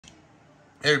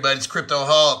Hey everybody, it's Crypto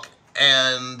Hulk,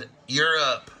 and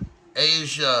Europe,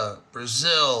 Asia,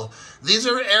 Brazil. These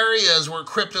are areas where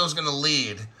crypto is going to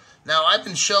lead. Now, I've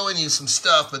been showing you some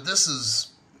stuff, but this is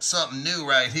something new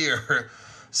right here.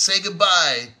 Say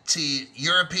goodbye to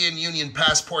European Union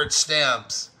passport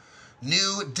stamps.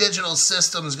 New digital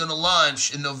system is going to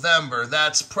launch in November.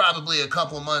 That's probably a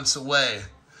couple months away.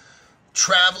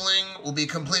 Traveling will be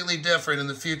completely different in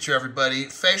the future, everybody.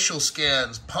 Facial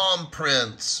scans, palm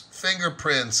prints,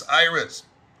 fingerprints, iris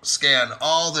scan,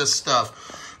 all this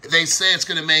stuff. They say it's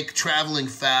going to make traveling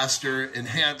faster,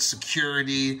 enhance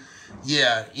security.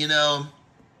 Yeah, you know,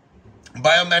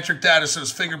 biometric data, so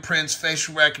it's fingerprints,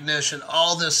 facial recognition,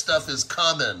 all this stuff is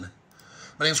coming.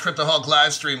 My name's Crypto Hulk,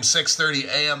 live stream, 6:30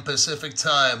 a.m. Pacific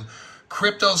time.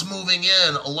 Crypto's moving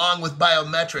in along with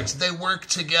biometrics. They work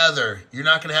together. You're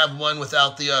not going to have one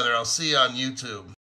without the other. I'll see you on YouTube.